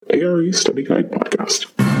ARE Study Guide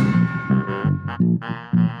Podcast.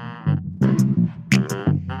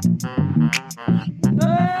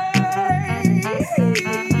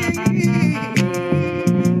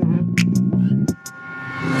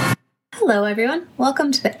 Hello everyone,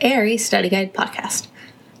 welcome to the ARE Study Guide Podcast.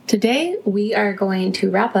 Today we are going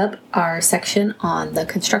to wrap up our section on the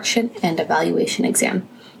construction and evaluation exam.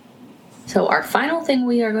 So our final thing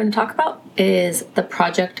we are going to talk about is the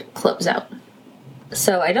project closeout.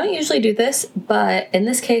 So I don't usually do this, but in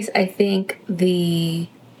this case I think the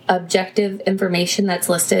objective information that's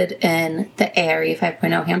listed in the ARE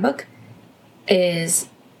 5.0 handbook is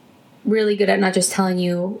really good at not just telling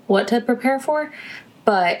you what to prepare for,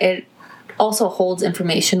 but it also holds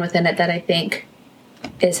information within it that I think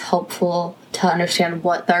is helpful to understand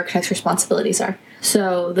what the architect's responsibilities are.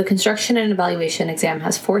 So the construction and evaluation exam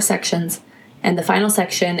has 4 sections, and the final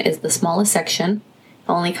section is the smallest section,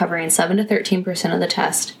 only covering 7 to 13% of the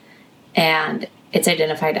test, and it's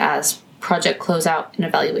identified as project closeout and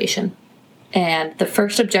evaluation. And the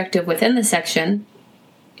first objective within the section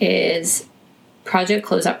is project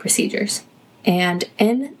closeout procedures. And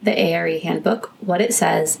in the ARE handbook, what it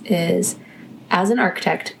says is, as an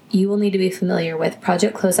architect, you will need to be familiar with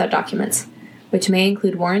project closeout documents, which may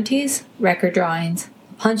include warranties, record drawings,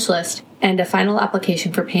 a punch list, and a final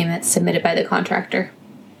application for payment submitted by the contractor.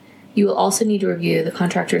 You will also need to review the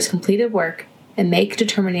contractor's completed work and make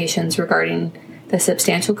determinations regarding the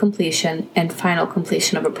substantial completion and final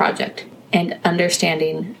completion of a project, and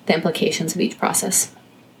understanding the implications of each process.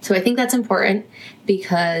 So I think that's important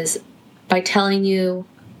because by telling you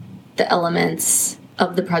the elements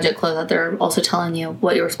of the project closeout, they're also telling you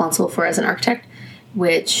what you're responsible for as an architect,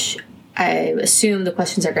 which I assume the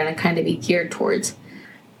questions are going to kind of be geared towards.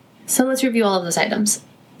 So let's review all of those items.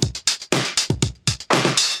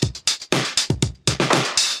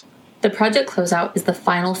 The project closeout is the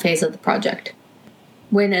final phase of the project.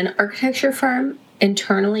 When an architecture firm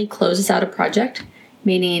internally closes out a project,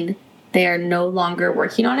 meaning they are no longer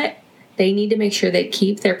working on it, they need to make sure they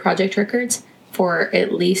keep their project records for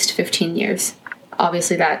at least 15 years.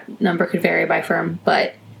 Obviously, that number could vary by firm,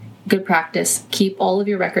 but good practice, keep all of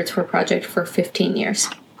your records for a project for 15 years.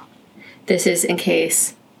 This is in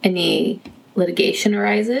case any litigation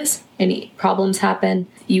arises, any problems happen,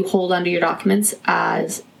 you hold onto your documents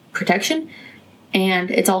as protection,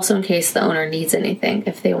 and it's also in case the owner needs anything.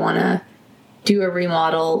 If they want to do a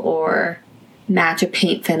remodel or match a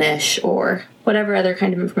paint finish or whatever other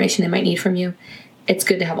kind of information they might need from you, it's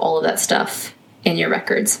good to have all of that stuff in your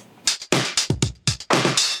records.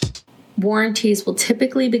 Warranties will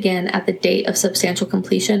typically begin at the date of substantial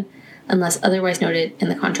completion unless otherwise noted in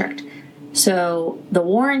the contract. So the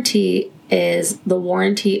warranty is the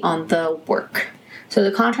warranty on the work. So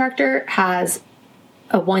the contractor has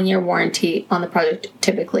a 1-year warranty on the project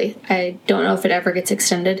typically. I don't know if it ever gets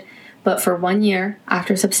extended, but for 1 year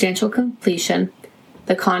after substantial completion,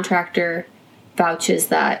 the contractor vouches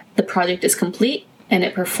that the project is complete and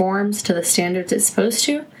it performs to the standards it's supposed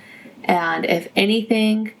to. And if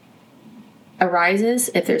anything arises,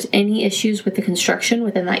 if there's any issues with the construction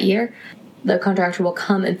within that year, the contractor will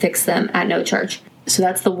come and fix them at no charge. So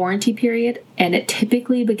that's the warranty period, and it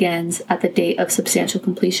typically begins at the date of substantial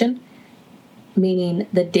completion, meaning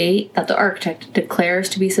the date that the architect declares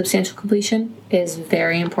to be substantial completion is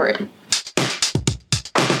very important.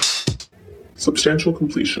 Substantial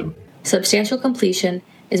completion. Substantial completion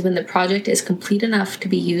is when the project is complete enough to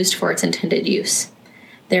be used for its intended use.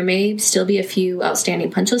 There may still be a few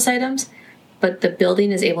outstanding punch list items, but the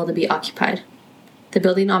building is able to be occupied. The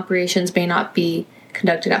building operations may not be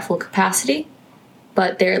conducted at full capacity,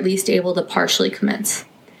 but they're at least able to partially commence.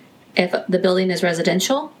 If the building is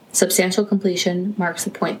residential, substantial completion marks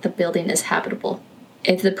the point the building is habitable.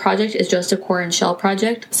 If the project is just a core and shell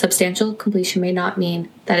project, substantial completion may not mean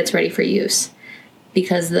that it's ready for use,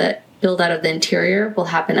 because the build out of the interior will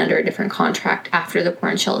happen under a different contract after the core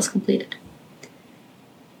and shell is completed.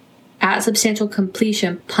 At substantial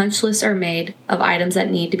completion, punch lists are made of items that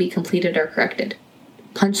need to be completed or corrected.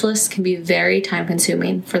 Punch lists can be very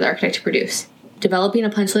time-consuming for the architect to produce. Developing a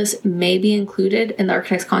punch list may be included in the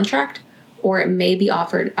architect's contract, or it may be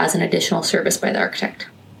offered as an additional service by the architect.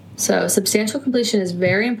 So substantial completion is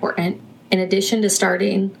very important. In addition to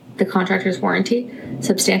starting the contractor's warranty,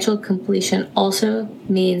 substantial completion also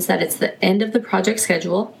means that it's the end of the project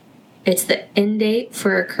schedule. It's the end date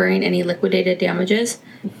for incurring any liquidated damages.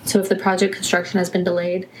 So if the project construction has been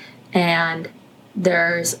delayed and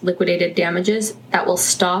there's liquidated damages, that will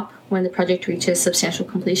stop when the project reaches substantial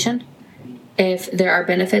completion. If there are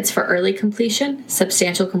benefits for early completion,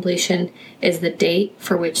 substantial completion is the date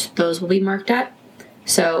for which those will be marked at.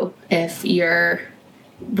 So if you're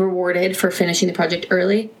rewarded for finishing the project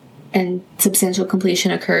early, and substantial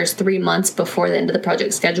completion occurs 3 months before the end of the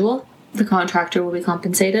project schedule, the contractor will be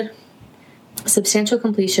compensated. Substantial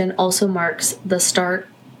completion also marks the start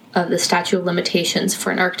of the statute of limitations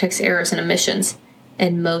for an architect's errors and omissions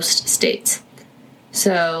in most states.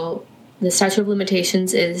 So the statute of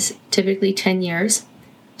limitations is typically 10 years.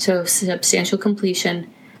 So substantial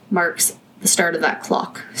completion marks the start of that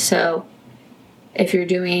clock. So if you're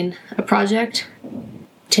doing a project,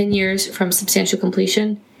 10 years from substantial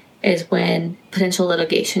completion is when potential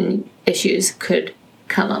litigation issues could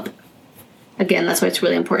come up. Again, that's why it's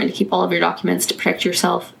really important to keep all of your documents to protect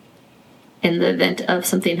yourself in the event of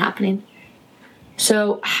something happening.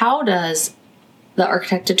 So how does the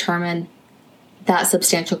architect determine that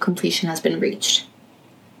substantial completion has been reached?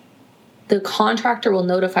 The contractor will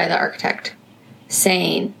notify the architect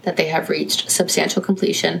saying that they have reached substantial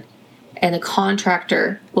completion, and the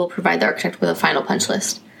contractor will provide the architect with a final punch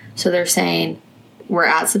list. So they're saying, we're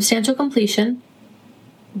at substantial completion,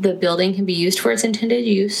 the building can be used for its intended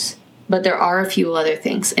use, but there are a few other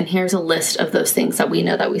things, and here's a list of those things that we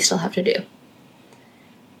know that we still have to do.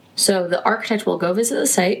 So the architect will go visit the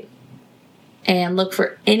site and look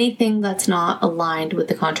for anything that's not aligned with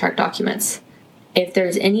the contract documents. If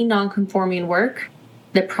there's any non-conforming work,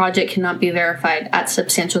 the project cannot be verified at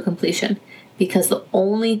substantial completion, because the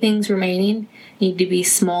only things remaining need to be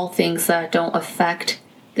small things that don't affect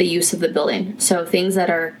the use of the building. So things that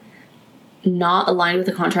are not aligned with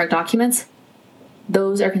the contract documents,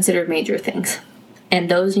 those are considered major things, and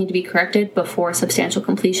those need to be corrected before substantial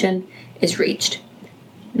completion is reached.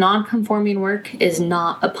 Non-conforming work is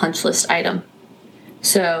not a punch list item.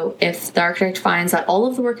 So if the architect finds that all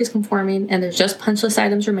of the work is conforming and there's just punch list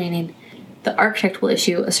items remaining, the architect will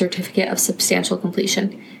issue a certificate of substantial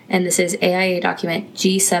completion, and this is AIA document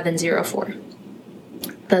G704.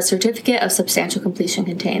 The certificate of substantial completion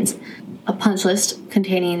contains a punch list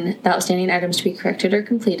containing the outstanding items to be corrected or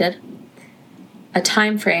completed, a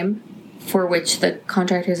time frame for which the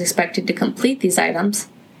contractor is expected to complete these items,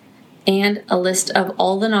 and a list of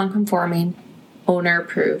all the non-conforming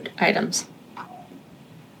owner-approved items.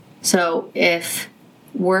 So if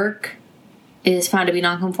work is found to be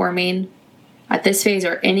non-conforming at this phase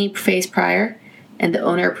or any phase prior, and the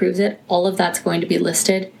owner approves it, all of that's going to be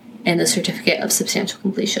listed in the certificate of substantial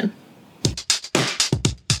completion.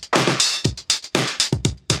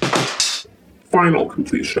 Final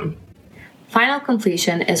completion. Final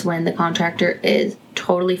completion is when the contractor is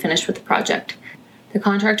totally finished with the project. The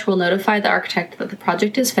contractor will notify the architect that the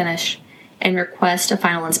project is finished and request a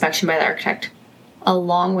final inspection by the architect,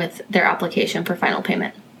 along with their application for final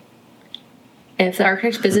payment. If the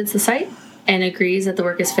architect visits the site and agrees that the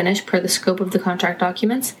work is finished per the scope of the contract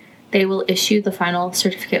documents, they will issue the final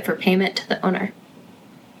certificate for payment to the owner.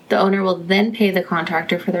 The owner will then pay the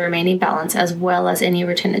contractor for the remaining balance, as well as any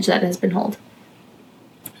retainage that has been held.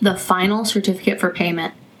 The final certificate for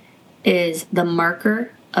payment is the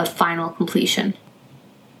marker of final completion,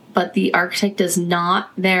 but the architect does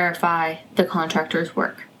not verify the contractor's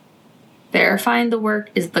work. Verifying the work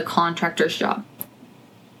is the contractor's job.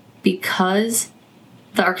 Because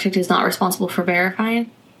the architect is not responsible for verifying,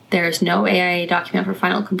 there is no AIA document for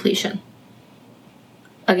final completion.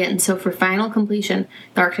 Again, so for final completion,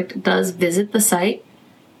 the architect does visit the site,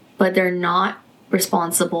 but they're not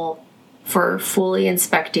responsible for fully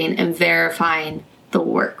inspecting and verifying the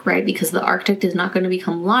work, right? Because the architect is not going to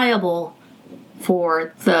become liable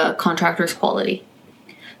for the contractor's quality.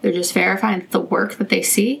 They're just verifying that the work that they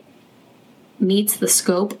see meets the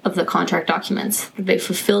scope of the contract documents, that they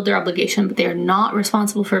fulfilled their obligation, but they are not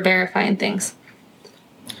responsible for verifying things.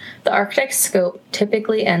 The architect's scope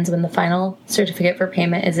typically ends when the final certificate for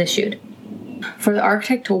payment is issued. For the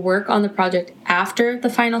architect to work on the project after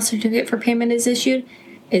the final certificate for payment is issued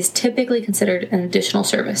is typically considered an additional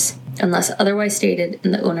service, unless otherwise stated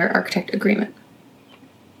in the owner-architect agreement.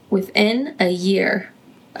 Within a year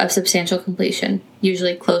of substantial completion,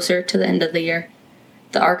 usually closer to the end of the year,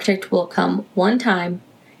 the architect will come one time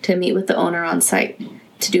to meet with the owner on site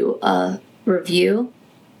to do a review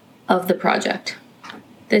of the project.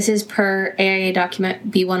 This is per AIA document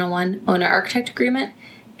B101 owner-architect agreement.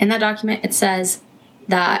 In that document, it says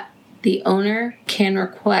that the owner can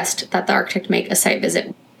request that the architect make a site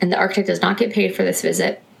visit, and the architect does not get paid for this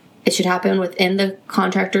visit. It should happen within the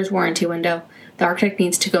contractor's warranty window. The architect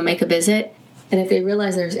needs to go make a visit, and if they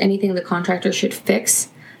realize there's anything the contractor should fix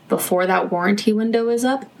before that warranty window is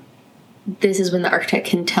up, this is when the architect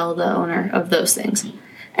can tell the owner of those things.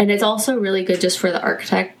 And it's also really good just for the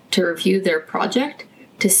architect to review their project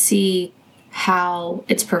to see how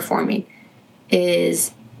it's performing.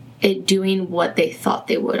 Is it doing what they thought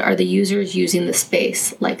they would? Are the users using the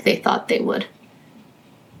space like they thought they would?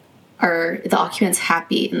 Are the occupants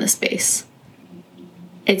happy in the space?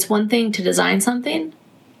 It's one thing to design something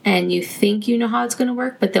and you think you know how it's going to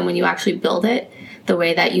work, but then when you actually build it, the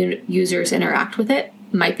way that users interact with it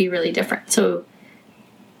might be really different. So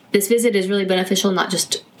this visit is really beneficial, not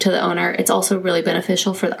just to the owner, it's also really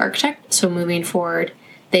beneficial for the architect. So moving forward,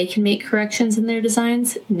 they can make corrections in their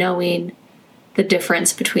designs, knowing the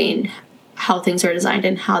difference between how things are designed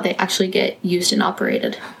and how they actually get used and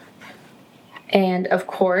operated. And of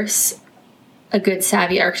course, a good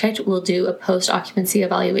savvy architect will do a post-occupancy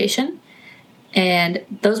evaluation. And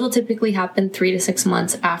those will typically happen 3 to 6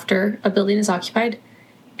 months after a building is occupied.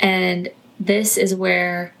 And this is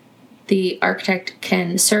where the architect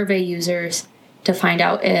can survey users to find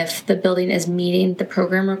out if the building is meeting the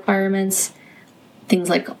program requirements. Things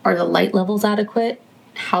like, are the light levels adequate?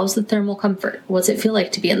 How's the thermal comfort? What's it feel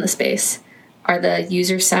like to be in the space? Are the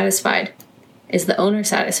users satisfied? Is the owner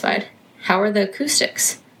satisfied? How are the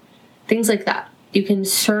acoustics? Things like that. You can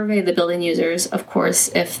survey the building users, of course,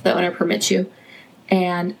 if the owner permits you.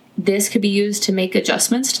 And this could be used to make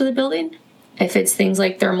adjustments to the building. If it's things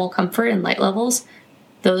like thermal comfort and light levels,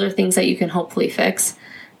 those are things that you can hopefully fix.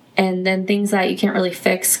 And then things that you can't really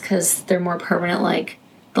fix because they're more permanent, like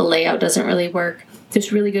the layout doesn't really work.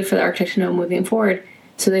 It's really good for the architect to know moving forward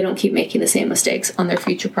so they don't keep making the same mistakes on their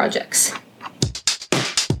future projects.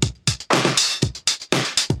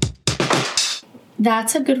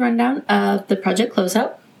 That's a good rundown of the project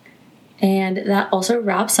closeout. And that also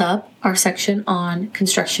wraps up our section on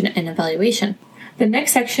construction and evaluation. The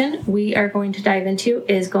next section we are going to dive into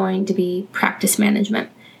is going to be practice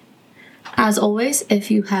management. As always,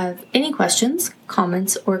 if you have any questions,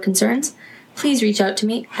 comments, or concerns, please reach out to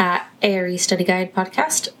me at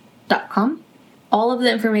AREstudyguidepodcast.com. All of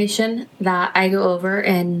the information that I go over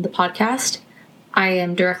in the podcast, I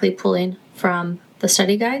am directly pulling from the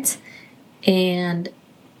study guides, and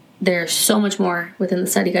there's so much more within the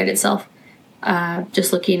study guide itself.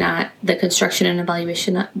 Just looking at the construction and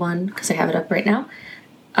evaluation one, because I have it up right now,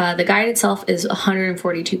 the guide itself is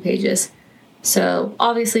 142 pages. So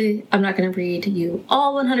obviously, I'm not going to read you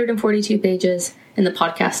all 142 pages in the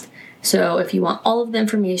podcast. So if you want all of the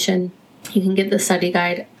information, you can get the study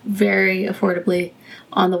guide very affordably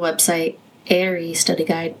on the website,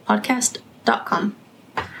 AREstudyguidepodcast.com.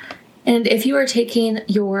 And if you are taking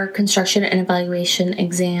your construction and evaluation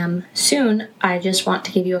exam soon, I just want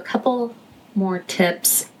to give you a couple more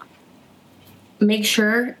tips. Make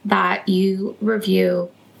sure that you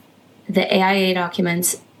review the AIA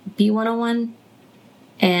documents B101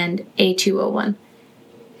 and A201.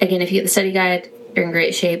 Again, if you get the study guide, you're in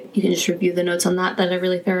great shape. You can just review the notes on that are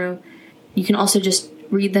really thorough. You can also just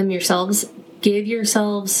read them yourselves. Give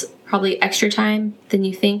yourselves probably extra time than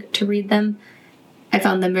you think to read them. I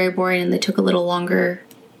found them very boring and they took a little longer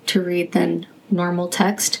to read than normal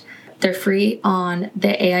text. They're free on the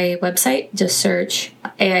AIA website. Just search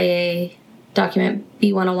AIA document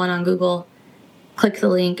B101 on Google, click the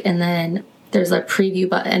link, and then there's a preview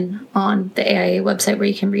button on the AIA website where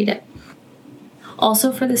you can read it.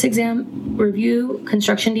 Also for this exam, review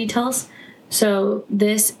construction details. So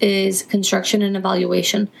this is construction and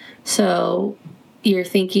evaluation. So you're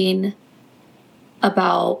thinking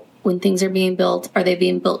about when things are being built, are they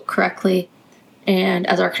being built correctly? And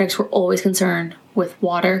as architects, we're always concerned with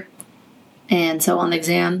water. And so on the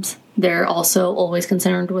exams, they're also always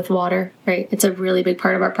concerned with water, right? It's a really big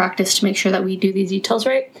part of our practice to make sure that we do these details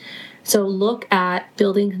right. So look at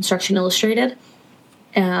Building Construction Illustrated,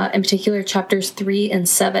 in particular chapters 3 and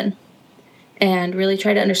 7, and really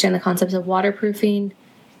try to understand the concepts of waterproofing,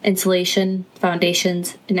 insulation,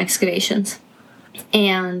 foundations, and excavations.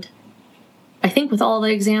 And I think with all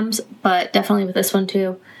the exams, but definitely with this one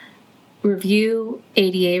too, review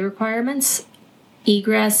ADA requirements,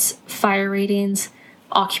 egress, fire ratings,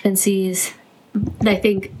 occupancies. I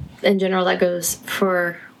think in general that goes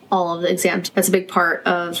for all of the exams. That's a big part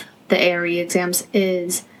of the ARE exams,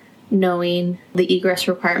 is knowing the egress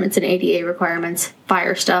requirements and ADA requirements,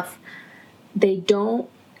 fire stuff. They don't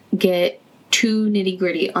get too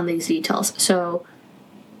nitty-gritty on these details. So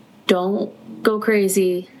don't go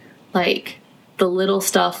crazy like the little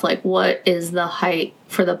stuff, like what is the height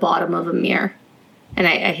for the bottom of a mirror? And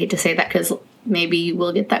I hate to say that because maybe you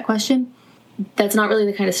will get that question. That's not really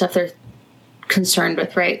the kind of stuff they're concerned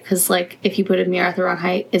with, right? Because like if you put a mirror at the wrong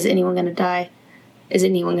height, is anyone going to die? Is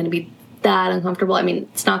anyone going to be that uncomfortable? I mean,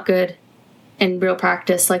 it's not good in real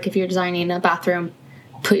practice. Like if you're designing a bathroom,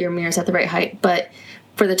 put your mirrors at the right height. But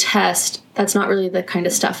for the test, that's not really the kind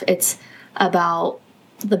of stuff. It's about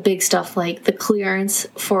the big stuff like the clearance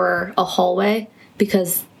for a hallway,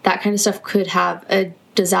 because that kind of stuff could have a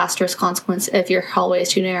disastrous consequence if your hallway is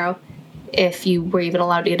too narrow, if you were even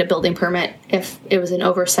allowed to get a building permit, if it was an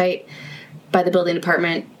oversight by the building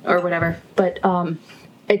department or whatever. But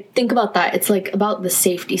I think about that. It's like about the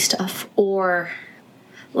safety stuff, or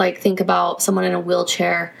like think about someone in a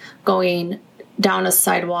wheelchair going down a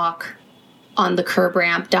sidewalk on the curb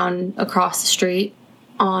ramp, down across the street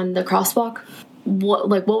on the crosswalk. What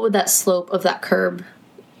would that slope of that curb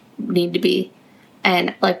need to be?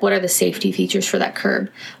 And like, what are the safety features for that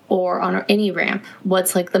curb? Or on any ramp,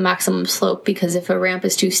 what's like the maximum slope? Because if a ramp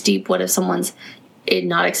is too steep, what if someone's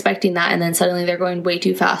not expecting that, and then suddenly they're going way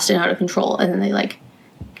too fast and out of control, and then they like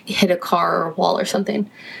hit a car or a wall or something?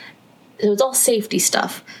 So it's all safety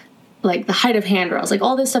stuff, like the height of handrails, like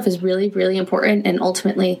all this stuff is really, really important. And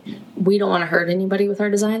ultimately, we don't want to hurt anybody with our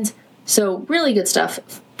designs. So really good stuff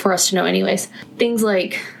for us to know anyways. Things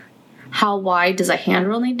like, how wide does a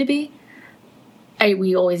handrail need to be?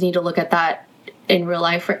 We always need to look at that in real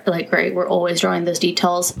life. Like, right, we're always drawing those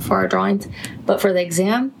details for our drawings. But for the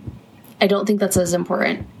exam, I don't think that's as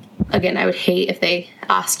important. Again, I would hate if they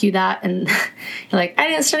ask you that and you're like, I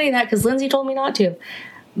didn't study that because Lindsay told me not to.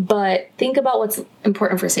 But think about what's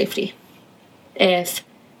important for safety. If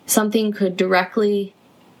something could directly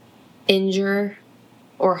injure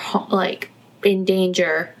or like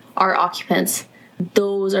endanger our occupants,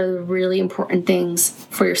 those are the really important things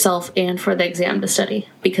for yourself and for the exam to study.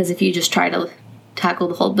 Because if you just try to tackle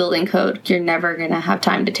the whole building code, you're never going to have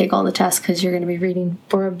time to take all the tests because you're going to be reading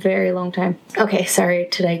for a very long time. Okay, sorry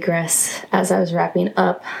to digress as I was wrapping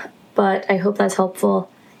up, but I hope that's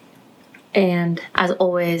helpful. And as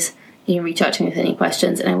always, you can reach out to me with any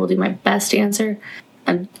questions and I will do my best to answer.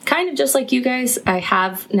 I'm kind of just like you guys. I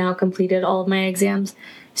have now completed all of my exams,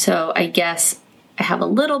 so I guess I have a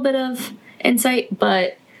little bit of insight,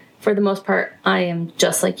 but for the most part, I am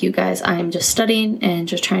just like you guys. I am just studying and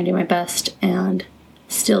just trying to do my best, and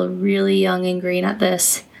still really young and green at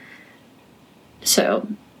this. So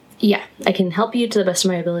yeah, I can help you to the best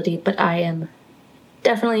of my ability, but I am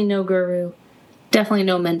definitely no guru, definitely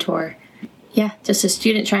no mentor. Yeah, just a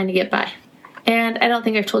student trying to get by. And I don't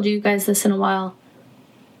think I've told you guys this in a while,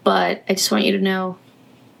 but I just want you to know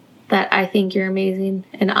that I think you're amazing,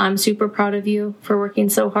 and I'm super proud of you for working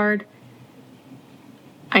so hard.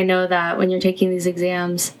 I know that when you're taking these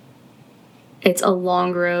exams, it's a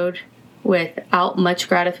long road without much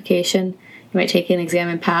gratification. You might take an exam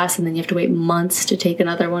and pass, and then you have to wait months to take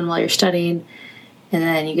another one while you're studying. And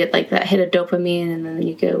then you get like that hit of dopamine, and then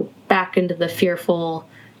you go back into the fearful,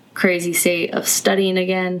 crazy state of studying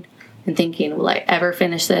again and thinking, will I ever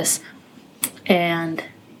finish this? And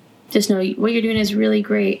just know what you're doing is really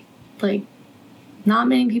great. Like, not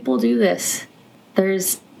many people do this.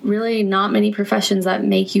 There's really not many professions that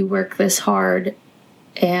make you work this hard,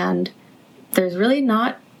 and there's really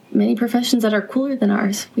not many professions that are cooler than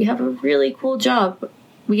ours. We have a really cool job.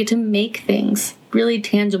 We get to make things, really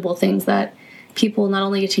tangible things that people not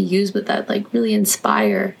only get to use, but that like really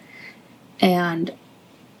inspire and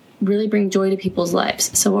really bring joy to people's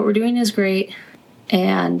lives. So what we're doing is great,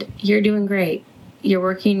 and you're doing great. You're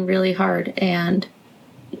working really hard, and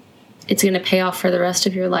it's going to pay off for the rest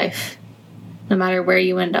of your life, no matter where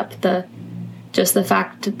you end up. Just the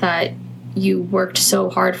fact that you worked so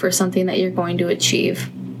hard for something that you're going to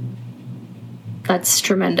achieve, that's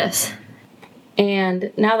tremendous.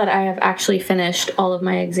 And now that I have actually finished all of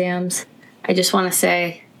my exams, I just want to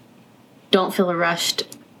say, don't feel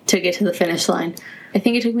rushed to get to the finish line. I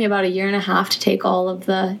think it took me about 1.5 years to take all of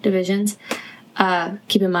the divisions.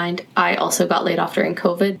 Keep in mind, I also got laid off during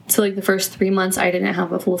COVID. So like the first 3 months, I didn't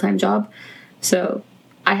have a full-time job. So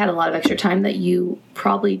I had a lot of extra time that you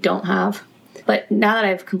probably don't have. But now that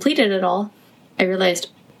I've completed it all, I realized,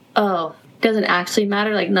 oh, it doesn't actually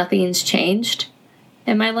matter. Like, nothing's changed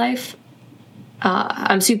in my life.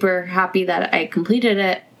 I'm super happy that I completed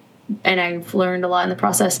it, and I've learned a lot in the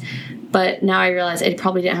process. But now I realize I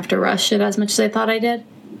probably didn't have to rush it as much as I thought I did.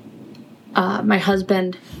 My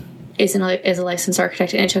husband is a licensed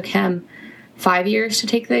architect, and it took him 5 years to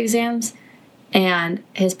take the exams. And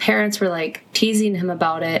his parents were like teasing him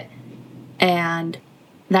about it. And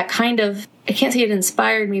that kind of, I can't say it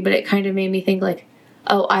inspired me, but it kind of made me think like,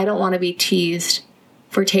 oh, I don't want to be teased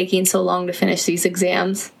for taking so long to finish these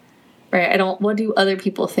exams, right? What do other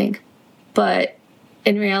people think? But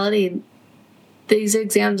in reality, these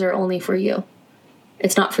exams are only for you.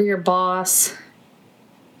 It's not for your boss.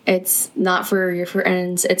 It's not for your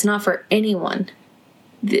friends. It's not for anyone.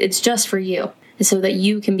 It's just for you, so that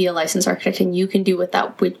you can be a licensed architect and you can do with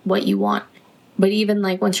what you want. But even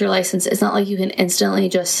like once you're licensed, it's not like you can instantly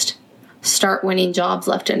just start winning jobs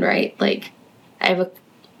left and right. Like, I have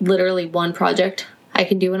literally one project I I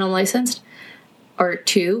can do when I'm licensed, or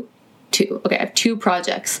two. Okay, I have 2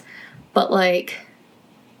 projects, but like,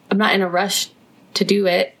 I'm not in a rush to do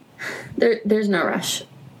it. There's no rush.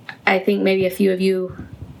 I think maybe a few of you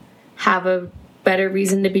have a better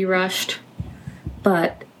reason to be rushed,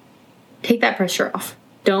 but take that pressure off.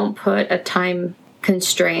 Don't put a time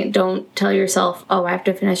constraint. Don't tell yourself, oh, I have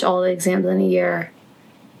to finish all the exams in a year,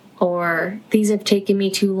 or these have taken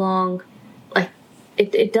me too long. Like,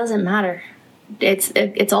 it doesn't matter.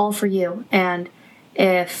 It's all for you. And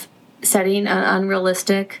if setting an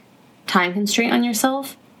unrealistic time constraint on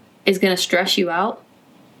yourself is going to stress you out,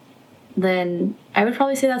 then I would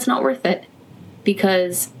probably say that's not worth it.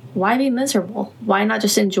 Because why be miserable? Why not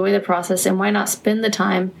just enjoy the process, and why not spend the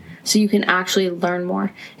time so you can actually learn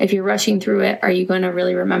more? If you're rushing through it, are you going to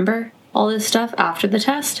really remember all this stuff after the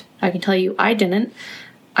test? I can tell you I didn't.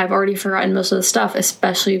 I've already forgotten most of the stuff,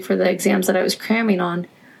 especially for the exams that I was cramming on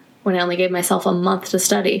when I only gave myself a month to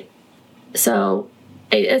study. So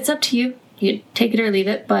it's up to you. You take it or leave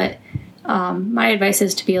it, but my advice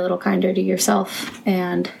is to be a little kinder to yourself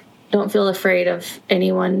and don't feel afraid of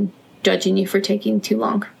anyone judging you for taking too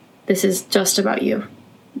long. This is just about you.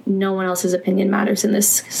 No one else's opinion matters in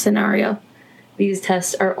this scenario. These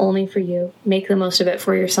tests are only for you. Make the most of it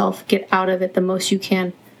for yourself. Get out of it the most you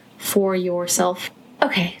can for yourself.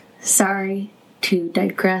 Okay, sorry to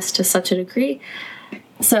digress to such a degree.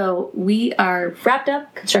 So we are wrapped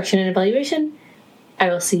up construction and evaluation. I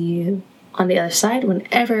will see you on the other side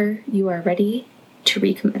whenever you are ready to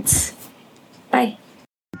recommence. Bye.